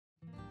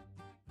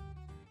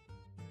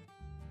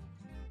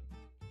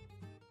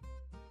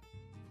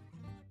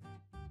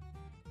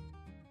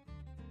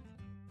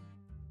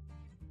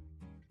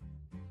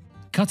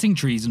Cutting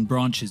trees and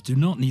branches do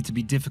not need to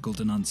be difficult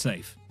and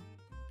unsafe.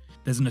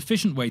 There's an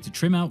efficient way to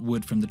trim out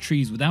wood from the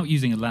trees without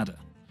using a ladder.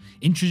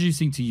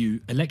 Introducing to you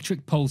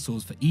electric pole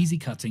saws for easy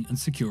cutting and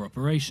secure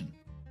operation.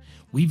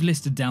 We've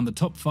listed down the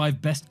top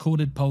 5 best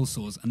corded pole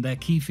saws and their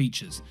key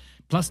features,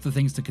 plus the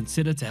things to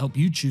consider to help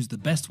you choose the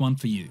best one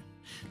for you.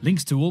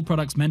 Links to all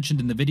products mentioned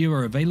in the video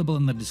are available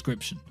in the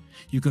description.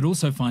 You could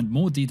also find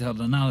more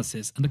detailed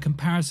analysis and a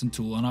comparison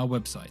tool on our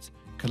website,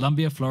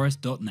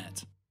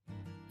 columbiaflorist.net.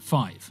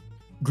 5.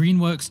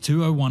 Greenworks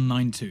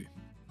 20192.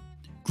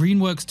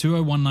 Greenworks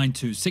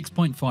 20192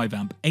 6.5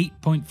 amp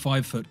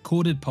 8.5 foot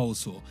corded pole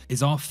saw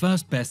is our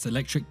first best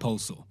electric pole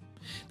saw.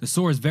 The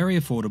saw is very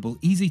affordable,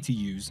 easy to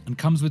use, and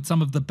comes with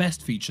some of the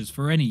best features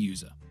for any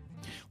user.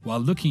 While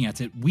looking at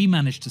it, we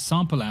managed to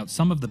sample out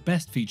some of the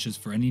best features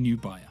for any new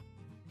buyer.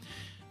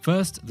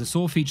 First, the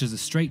saw features a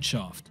straight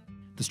shaft.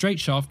 The straight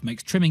shaft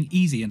makes trimming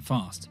easy and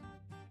fast.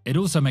 It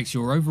also makes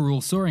your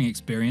overall sawing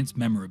experience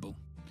memorable.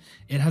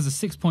 It has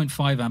a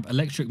 6.5 amp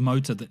electric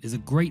motor that is a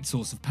great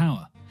source of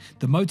power.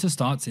 The motor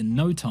starts in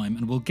no time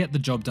and will get the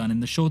job done in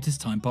the shortest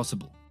time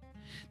possible.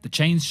 The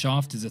chain's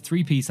shaft is a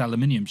 3-piece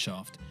aluminium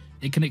shaft.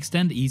 It can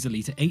extend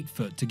easily to 8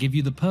 foot to give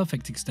you the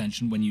perfect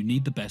extension when you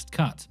need the best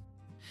cut.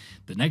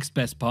 The next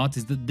best part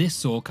is that this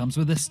saw comes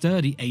with a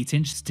sturdy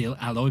 8-inch steel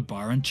alloy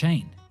bar and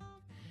chain.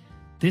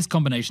 This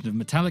combination of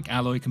metallic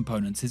alloy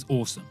components is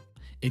awesome.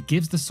 It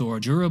gives the saw a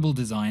durable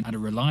design and a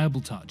reliable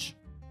touch.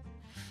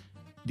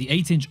 The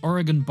 8-inch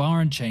Oregon bar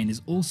and chain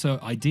is also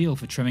ideal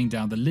for trimming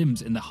down the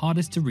limbs in the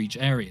hardest to reach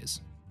areas.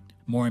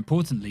 More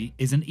importantly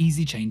is an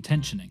easy chain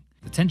tensioning.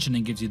 The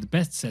tensioning gives you the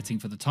best setting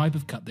for the type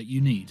of cut that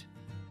you need.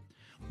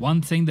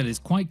 One thing that is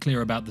quite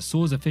clear about the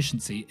saw's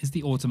efficiency is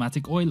the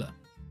automatic oiler.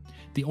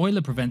 The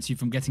oiler prevents you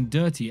from getting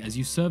dirty as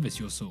you service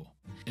your saw.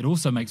 It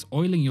also makes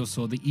oiling your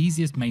saw the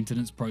easiest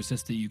maintenance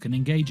process that you can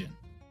engage in.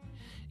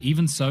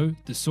 Even so,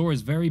 the saw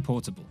is very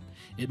portable.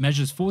 It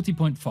measures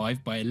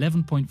 40.5 by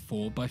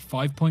 11.4 by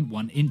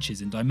 5.1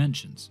 inches in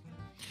dimensions.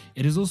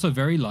 It is also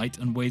very light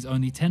and weighs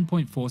only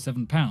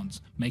 10.47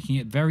 pounds, making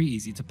it very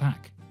easy to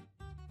pack.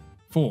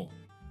 4.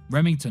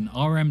 Remington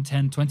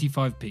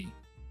RM1025P.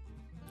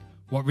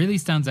 What really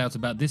stands out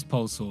about this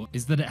pole saw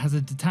is that it has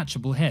a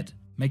detachable head,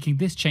 making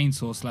this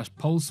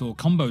chainsaw/pole saw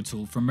combo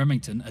tool from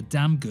Remington a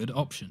damn good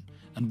option,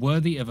 and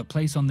worthy of a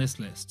place on this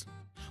list.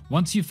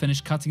 Once you've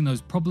finished cutting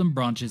those problem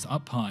branches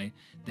up high,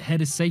 the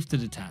head is safe to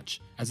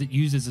detach, as it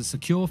uses a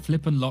secure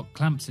flip and lock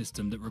clamp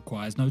system that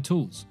requires no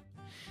tools.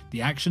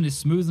 The action is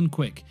smooth and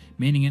quick,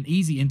 meaning an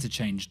easy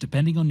interchange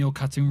depending on your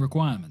cutting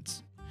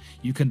requirements.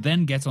 You can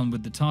then get on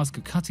with the task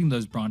of cutting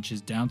those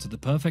branches down to the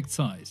perfect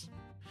size.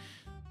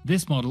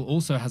 This model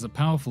also has a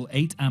powerful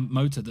 8 amp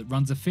motor that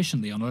runs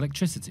efficiently on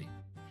electricity.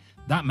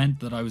 That meant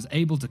that I was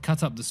able to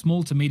cut up the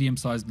small to medium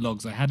sized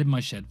logs I had in my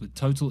shed with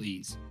total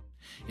ease.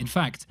 In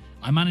fact,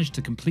 I managed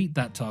to complete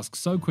that task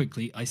so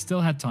quickly I still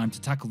had time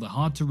to tackle the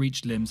hard to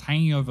reach limbs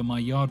hanging over my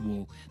yard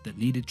wall that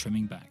needed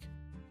trimming back.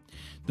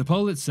 The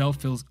pole itself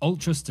feels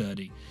ultra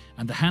sturdy,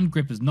 and the hand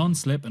grip is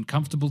non-slip and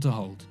comfortable to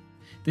hold.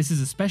 This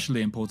is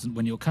especially important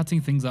when you're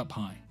cutting things up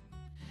high.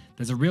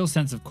 There's a real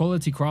sense of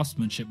quality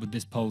craftsmanship with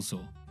this pole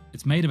saw.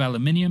 It's made of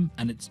aluminium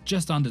and it's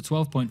just under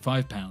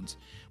 12.5 pounds,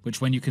 which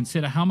when you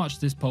consider how much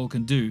this pole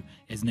can do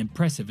is an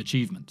impressive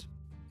achievement.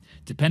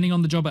 Depending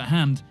on the job at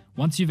hand,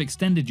 once you've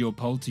extended your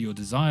pole to your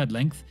desired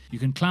length, you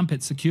can clamp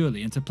it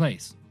securely into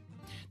place.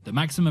 The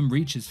maximum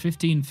reach is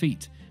 15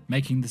 feet,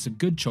 making this a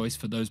good choice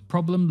for those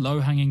problem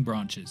low-hanging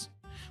branches.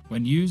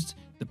 When used,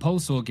 the pole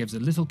saw gives a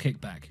little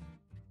kickback.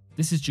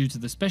 This is due to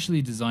the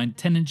specially designed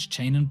 10-inch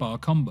chain and bar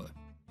combo.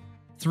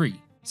 3.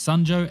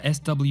 Sunjo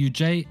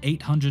SWJ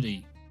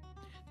 800E.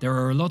 There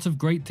are a lot of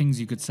great things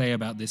you could say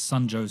about this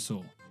Sunjo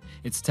saw.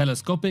 It's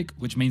telescopic,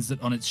 which means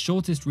that on its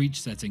shortest reach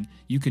setting,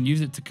 you can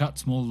use it to cut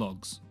small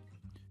logs.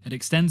 It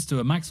extends to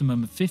a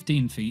maximum of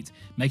 15 feet,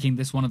 making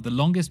this one of the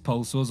longest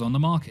pole saws on the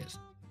market.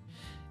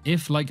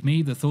 If, like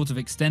me, the thought of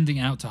extending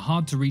out to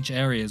hard-to-reach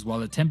areas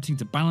while attempting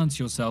to balance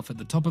yourself at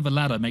the top of a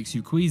ladder makes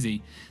you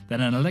queasy,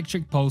 then an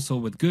electric pole saw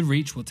with good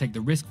reach will take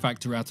the risk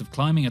factor out of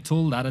climbing a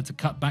tall ladder to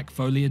cut back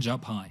foliage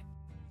up high.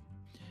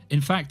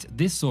 In fact,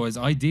 this saw is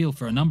ideal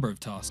for a number of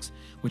tasks,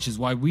 which is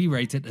why we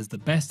rate it as the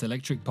best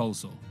electric pole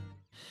saw.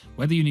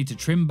 Whether you need to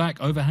trim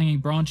back overhanging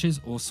branches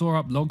or saw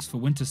up logs for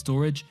winter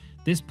storage,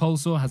 this pole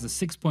saw has a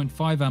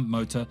 6.5 amp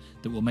motor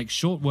that will make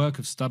short work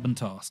of stubborn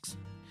tasks.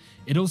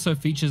 It also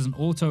features an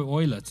auto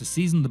oiler to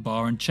season the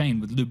bar and chain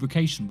with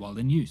lubrication while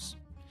in use.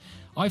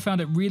 I found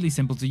it really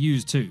simple to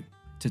use too.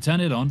 To turn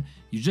it on,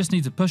 you just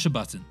need to push a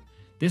button.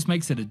 This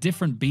makes it a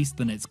different beast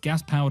than its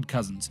gas-powered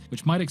cousins,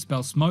 which might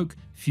expel smoke,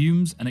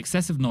 fumes, and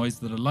excessive noise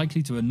that are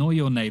likely to annoy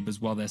your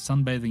neighbours while they're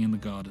sunbathing in the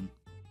garden.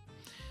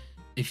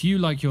 If you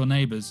like your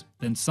neighbours,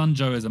 then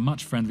Sunjo is a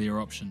much friendlier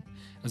option.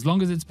 As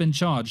long as it's been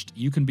charged,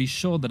 you can be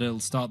sure that it'll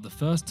start the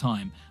first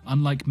time,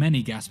 unlike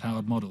many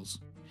gas-powered models.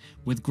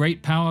 With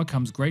great power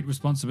comes great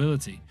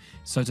responsibility,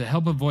 so to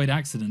help avoid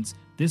accidents,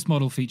 this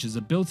model features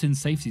a built-in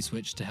safety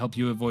switch to help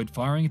you avoid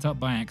firing it up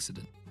by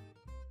accident.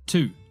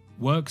 2.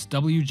 Works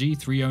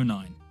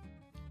WG309.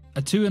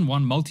 A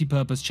 2-in-1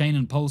 multi-purpose chain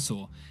and pole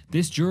saw,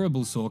 this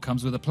durable saw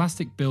comes with a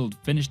plastic build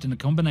finished in a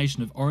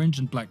combination of orange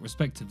and black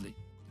respectively.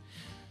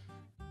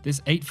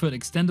 This 8-foot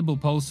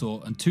extendable pole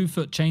saw and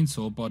 2-foot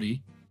chainsaw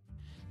body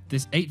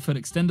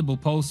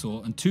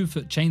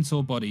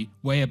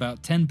weigh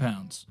about 10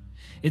 pounds.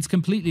 It's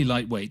completely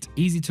lightweight,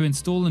 easy to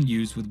install and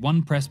use with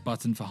one press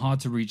button for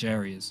hard to reach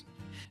areas.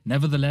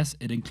 Nevertheless,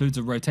 it includes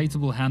a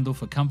rotatable handle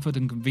for comfort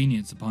and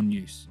convenience upon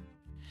use.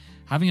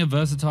 Having a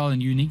versatile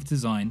and unique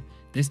design,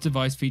 this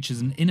device features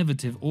an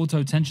innovative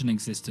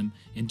auto-tensioning system,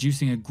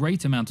 inducing a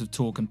great amount of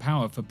torque and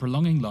power for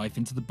prolonging life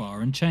into the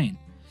bar and chain.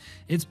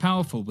 It's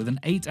powerful with an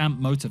 8-amp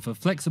motor for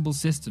flexible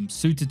systems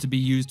suited to be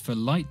used for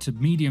light to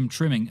medium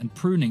trimming and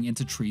pruning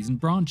into trees and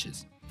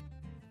branches.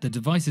 The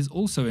device is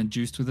also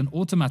induced with an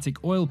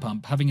automatic oil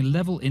pump having a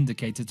level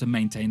indicator to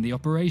maintain the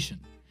operation.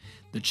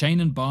 The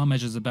chain and bar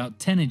measures about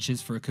 10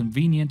 inches for a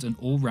convenient and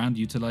all-round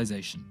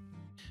utilization.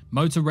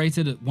 Motor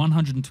rated at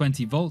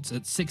 120 volts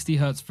at 60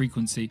 Hz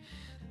frequency,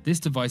 this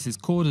device is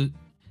corded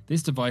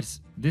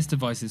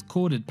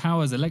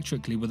powers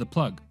electrically with a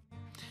plug.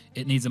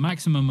 It needs a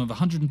maximum of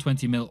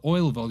 120 ml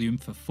oil volume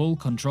for full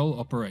control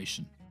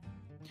operation.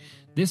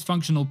 This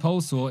functional pole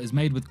saw is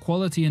made with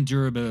quality and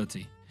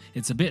durability.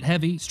 It's a bit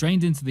heavy,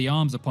 strained into the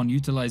arms upon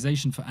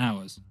utilization for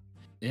hours.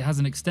 It has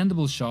an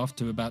extendable shaft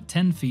to about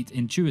 10 feet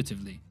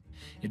intuitively.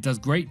 It does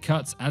great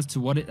cuts as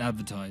to what it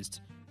advertised.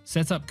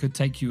 Setup could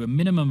take you a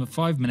minimum of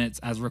 5 minutes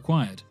as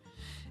required.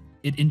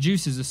 It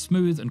induces a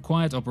smooth and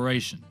quiet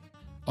operation.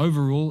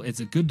 Overall,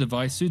 it's a good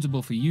device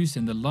suitable for use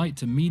in the light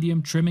to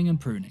medium trimming and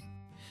pruning.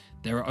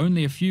 There are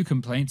only a few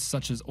complaints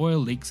such as oil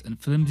leaks and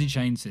flimsy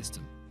chain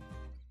system.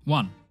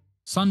 1.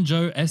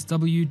 Sunjo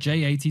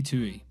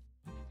SW-J82E.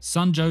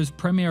 Sunjo's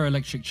premier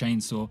electric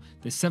chainsaw,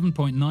 this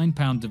 7.9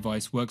 pound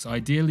device works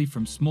ideally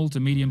from small to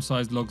medium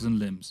sized logs and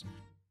limbs.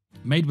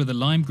 Made with a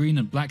lime green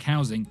and black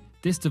housing,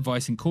 this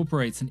device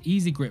incorporates an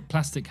easy grip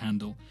plastic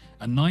handle,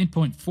 a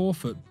 9.4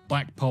 foot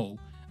black pole,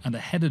 and a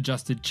head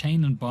adjusted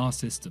chain and bar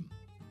system.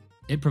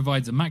 It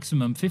provides a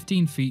maximum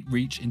 15 feet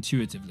reach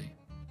intuitively.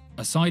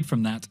 Aside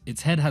from that,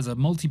 its head has a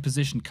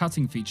multi-position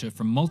cutting feature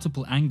from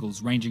multiple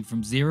angles ranging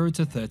from 0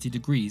 to 30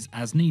 degrees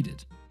as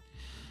needed.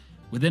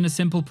 Within a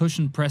simple push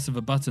and press of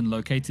a button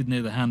located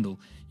near the handle,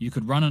 you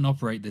could run and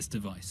operate this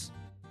device.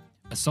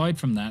 Aside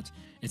from that,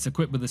 it's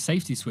equipped with a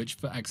safety switch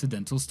for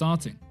accidental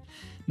starting.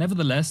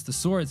 Nevertheless, the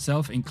saw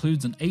itself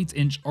includes an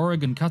 8-inch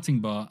Oregon cutting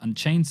bar and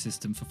chain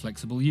system for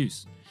flexible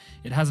use.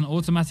 It has an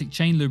automatic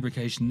chain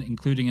lubrication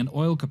including an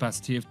oil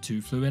capacity of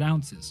 2 fluid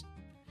ounces.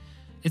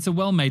 It's a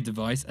well-made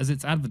device as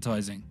it's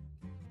advertising.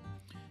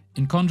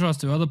 In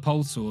contrast to other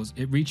pole saws,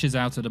 it reaches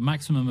out at a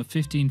maximum of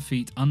 15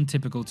 feet,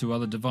 untypical to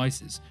other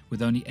devices,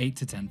 with only 8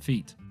 to 10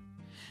 feet.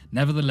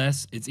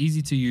 Nevertheless, it's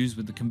easy to use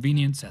with the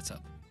convenient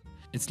setup.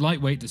 It's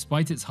lightweight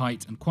despite its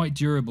height and quite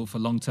durable for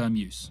long-term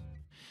use.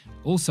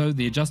 Also,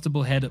 the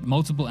adjustable head at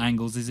multiple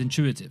angles is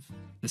intuitive.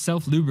 The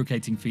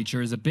self-lubricating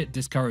feature is a bit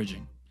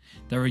discouraging.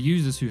 There are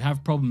users who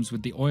have problems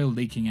with the oil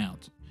leaking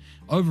out.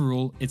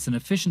 Overall, it's an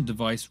efficient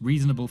device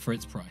reasonable for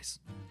its price.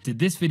 Did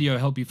this video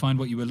help you find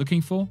what you were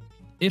looking for?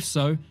 If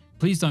so,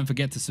 please don't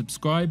forget to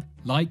subscribe,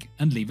 like,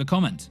 and leave a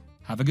comment.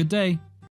 Have a good day.